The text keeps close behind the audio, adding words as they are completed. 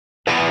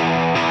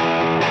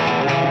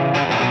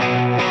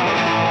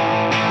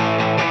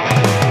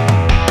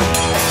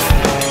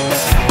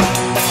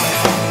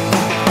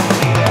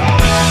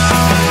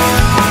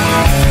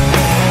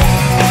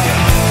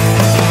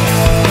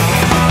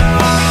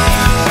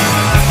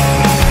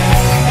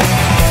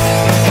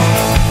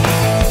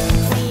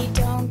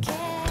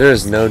There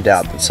is no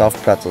doubt that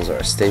soft pretzels are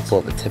a staple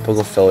of a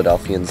typical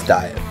Philadelphian's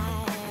diet.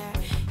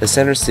 The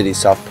Center City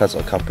Soft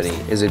Pretzel Company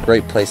is a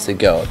great place to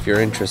go if you're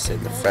interested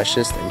in the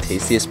freshest and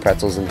tastiest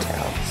pretzels in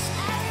town.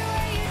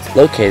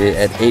 Located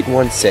at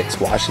 816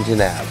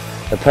 Washington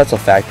Ave, the Pretzel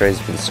Factory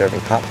has been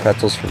serving hot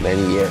pretzels for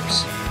many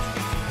years.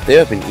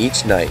 They open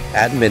each night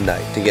at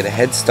midnight to get a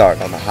head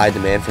start on the high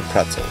demand for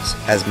pretzels,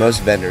 as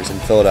most vendors in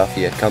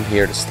Philadelphia come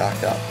here to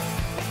stock up.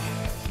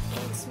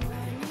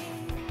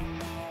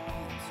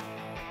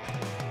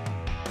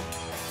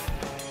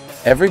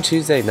 Every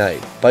Tuesday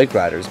night, bike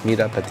riders meet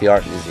up at the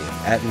Art Museum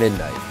at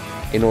midnight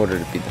in order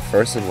to be the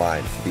first in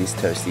line for these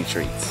toasty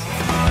treats.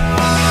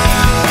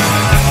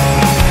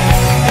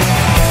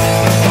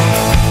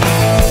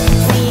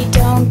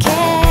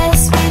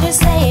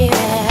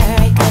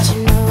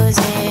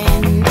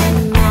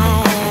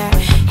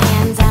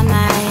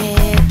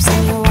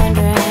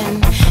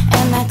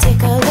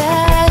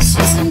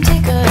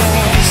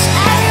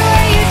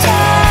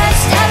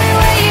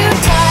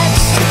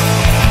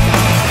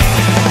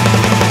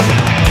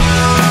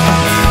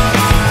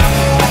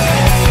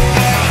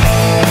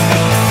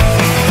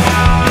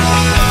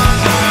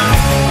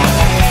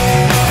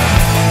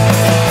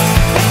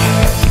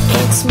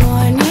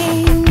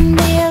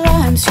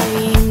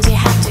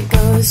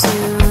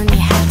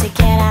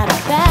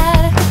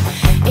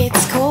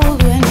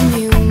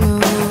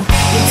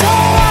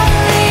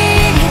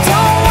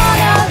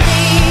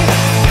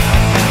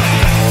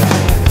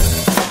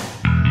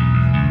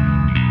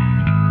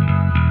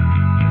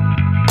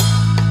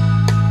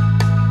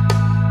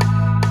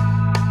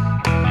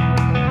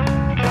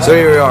 So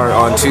here we are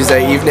on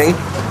Tuesday evening.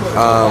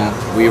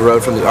 We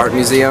rode from the Art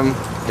Museum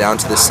down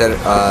to the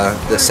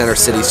Center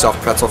City Soft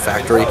Pretzel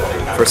Factory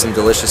for some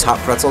delicious hot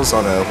pretzels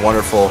on a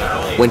wonderful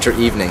winter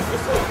evening.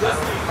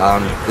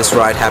 This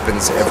ride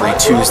happens every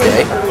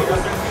Tuesday.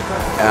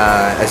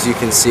 As you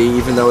can see,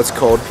 even though it's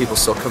cold, people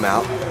still come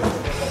out.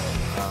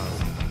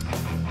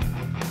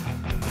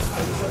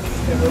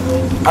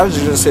 I was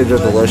just going to say they're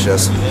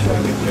delicious.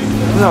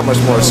 There's not much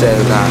more to say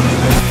than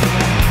that.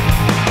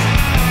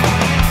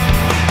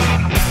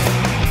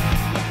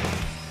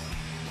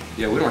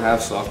 Yeah, we don't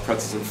have soft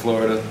pretzels in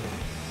Florida.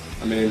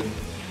 I mean,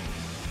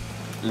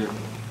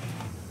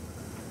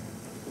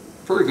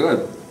 pretty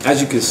good.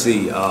 As you can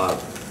see,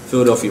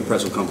 Philadelphia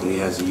Pretzel Company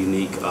has a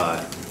unique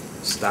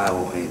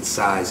style and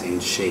size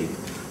and shape.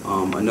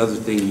 Another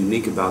thing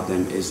unique about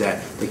them is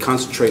that they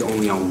concentrate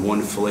only on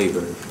one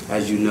flavor.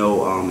 As you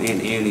know, Aunt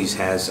Annie's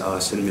has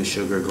cinnamon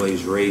sugar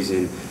glazed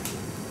raisin,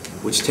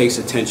 which takes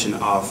attention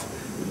off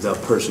the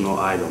personal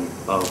item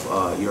of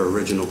your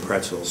original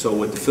pretzel. So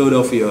with the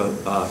Philadelphia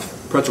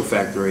Pretzel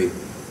Factory,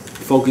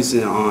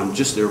 focusing on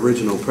just the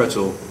original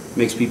pretzel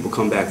makes people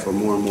come back for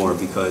more and more,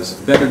 because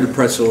the better the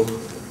pretzel,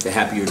 the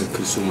happier the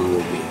consumer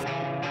will be.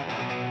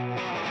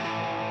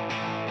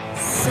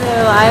 So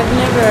I've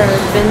never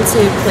been to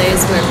a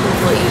place where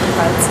people eat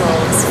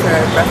pretzels for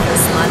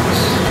breakfast, lunch,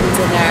 and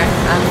dinner.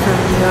 I'm from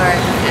New York,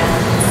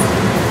 and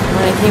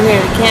when I came here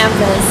to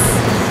campus,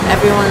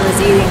 everyone was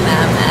eating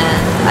them,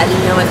 and I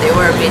didn't know what they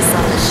were based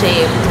on the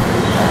shape,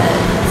 but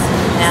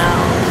now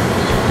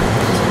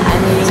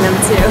I'm eating them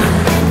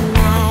too.